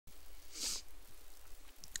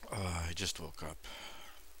I just woke up.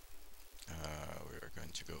 We are going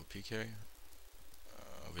to go PK.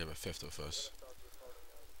 We have a fifth of us.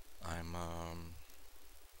 I'm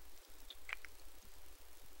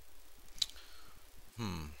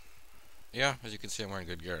yeah, as you can see I'm wearing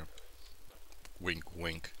good gear. Wink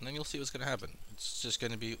wink. And then you'll see what's gonna happen. It's just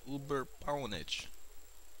gonna be uber poundage.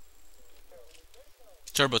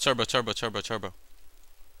 Turbo, turbo, turbo, turbo, turbo.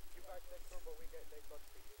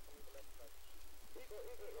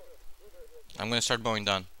 I'm gonna start bowing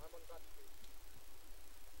down.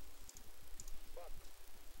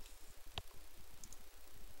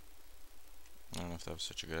 I don't know if that was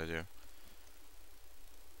such a good idea.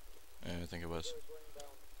 Yeah, I think it was.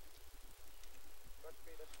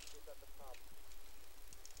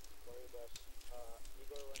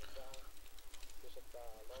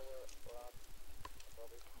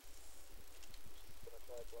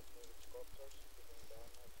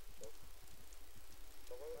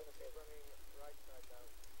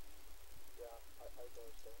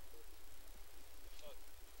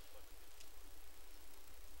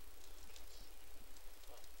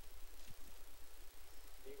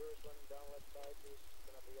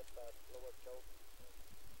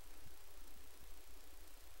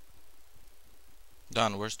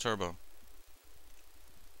 Don, where's turbo?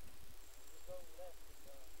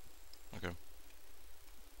 Okay.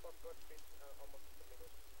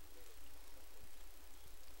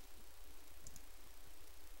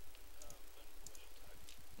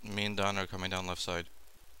 Me and Don are coming down left side.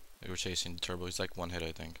 We were chasing the turbo. He's like one hit,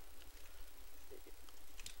 I think.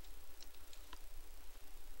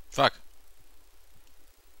 Fuck!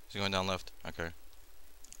 He's going down left. Okay.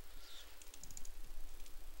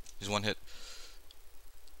 He's one hit.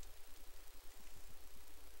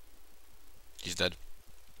 He's dead.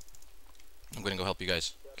 I'm gonna go help you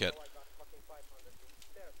guys. Get.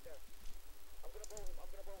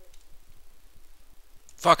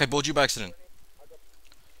 Fuck, I bowled you by accident.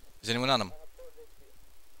 Is anyone on him?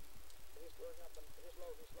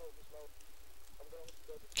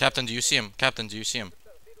 Captain, do you see him? Captain, do you see him?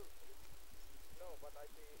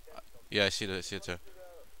 Yeah, I see it too.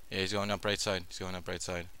 Yeah, he's going up right side. He's going up right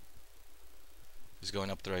side. He's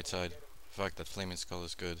going up the right side. Fuck, that flaming skull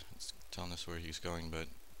is good. It's telling us where he's going, but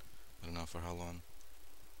I don't know for how long.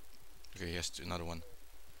 Okay, he has another one.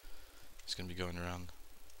 He's gonna be going around.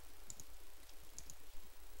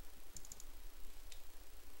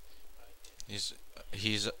 He's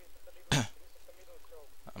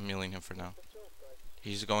I'm milling him for now.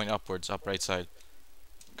 He's going upwards, up right side.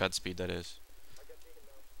 Godspeed, that is.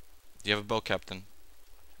 Do you have a bow, Captain?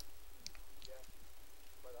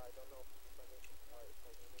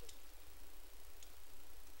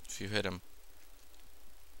 If you hit him,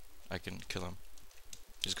 I can kill him.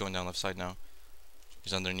 He's going down left side now.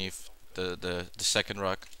 He's underneath the second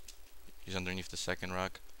rock. He's underneath the second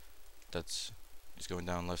rock. He's going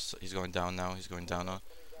down left. He's going down now. He's going down now.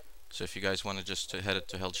 So if you guys want to just head it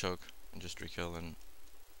to hell choke and just rekill and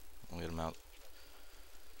we'll get him out.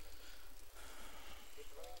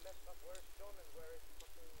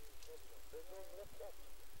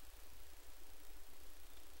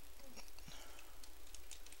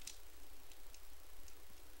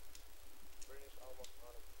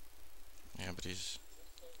 Yeah, but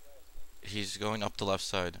he's going up the left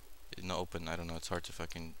side in the open. I don't know. It's hard to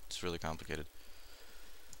fucking. It's really complicated.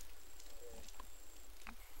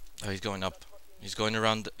 Oh, he's going up. He's going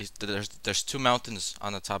around. There's two mountains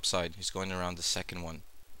on the top side. He's going around the second one.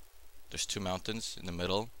 There's two mountains in the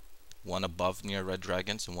middle. One above near Red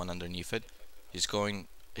Dragons and one underneath it. He's going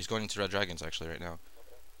into Red Dragons actually right now.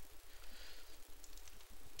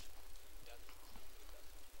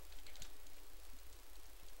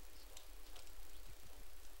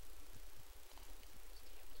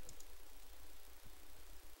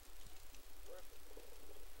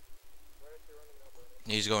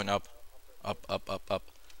 He's going up. Up, up, up, up.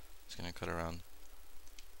 He's gonna cut around.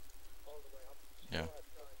 Yeah.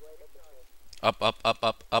 Up, up, up,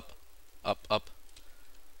 up, up. Up, up.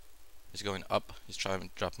 He's going up. He's trying to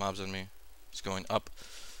drop mobs on me. He's going up.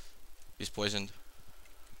 He's poisoned.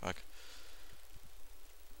 Fuck.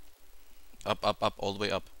 Up, up, up, all the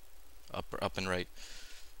way up. Up and right.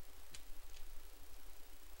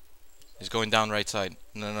 He's going down right side.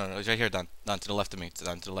 No, no, no, he's right here, Don. Don, to the left of me.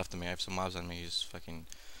 Don, to the left of me. I have some mobs on me. He's fucking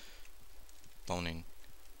boning.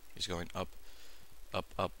 He's going up,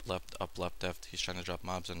 up, left. He's trying to drop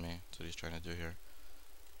mobs on me. That's what he's trying to do here.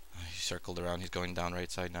 He circled around. He's going down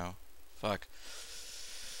right side now. Fuck.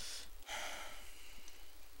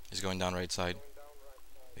 He's going down right side.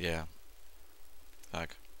 Yeah.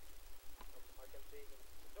 Fuck.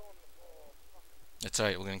 It's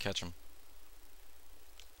alright, we're gonna catch him.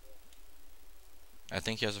 I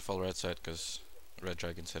think he has a full red side because red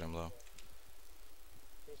dragons hit him low.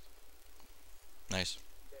 Nice.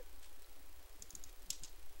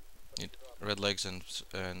 Need red legs and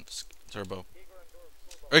turbo.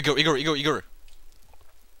 Igor.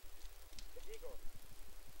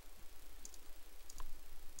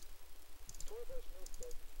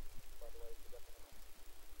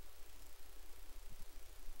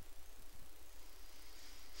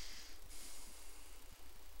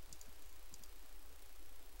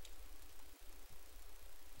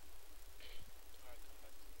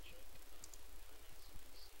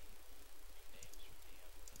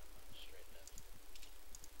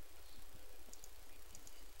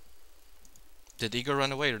 Did Igor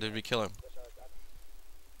run away or did we kill him?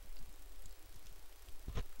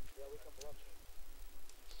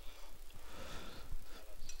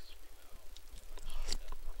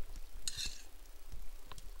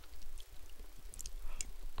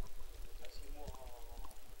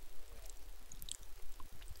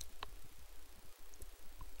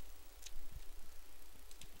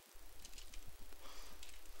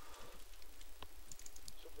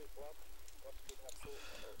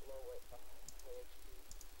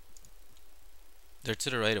 They're to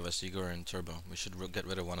the right of us, Igor and Turbo. We should get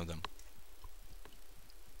rid of one of them.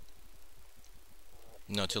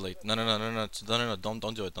 No, too late. No.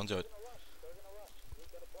 Don't do it. Don't do it.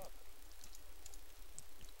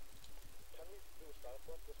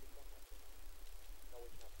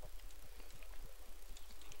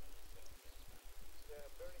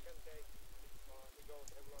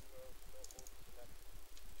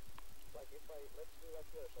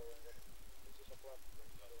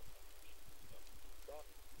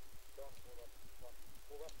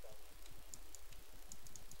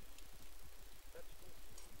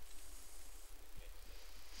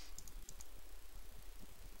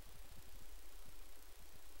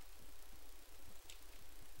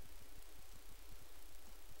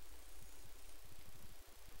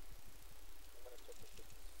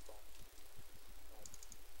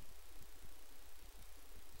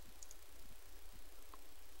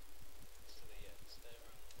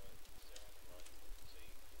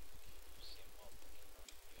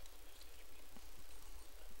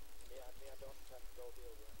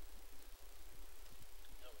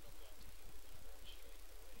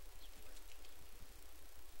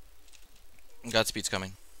 Godspeed's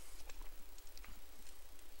coming.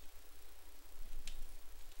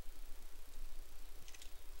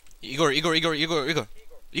 Igor.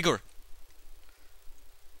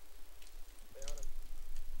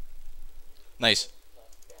 Nice.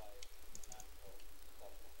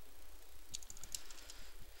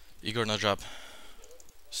 Igor, no drop.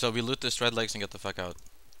 So we loot this red legs and get the fuck out.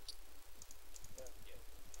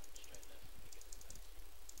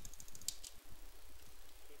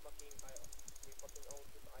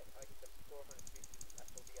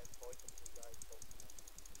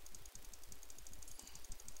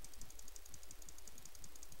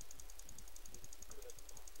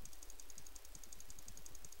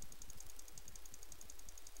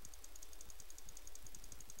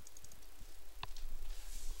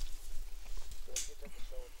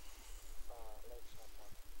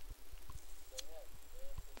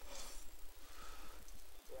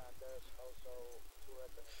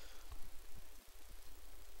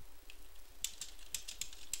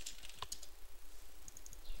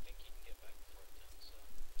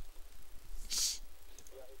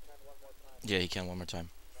 Yeah, he can one more time.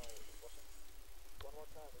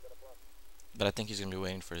 But I think he's gonna be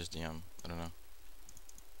waiting for his DM. I don't know.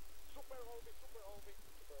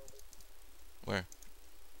 Where?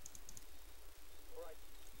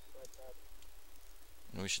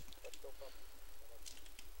 We should.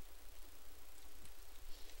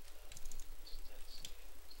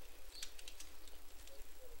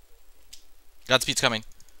 Godspeed's coming.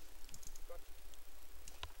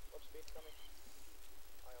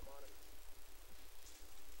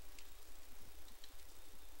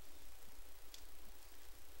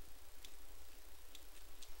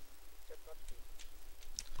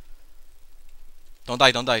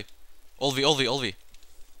 Don't die. Olvi.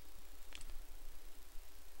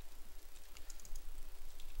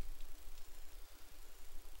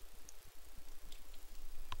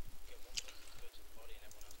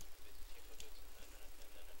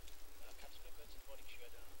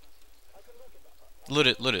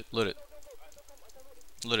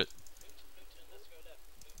 Loot it.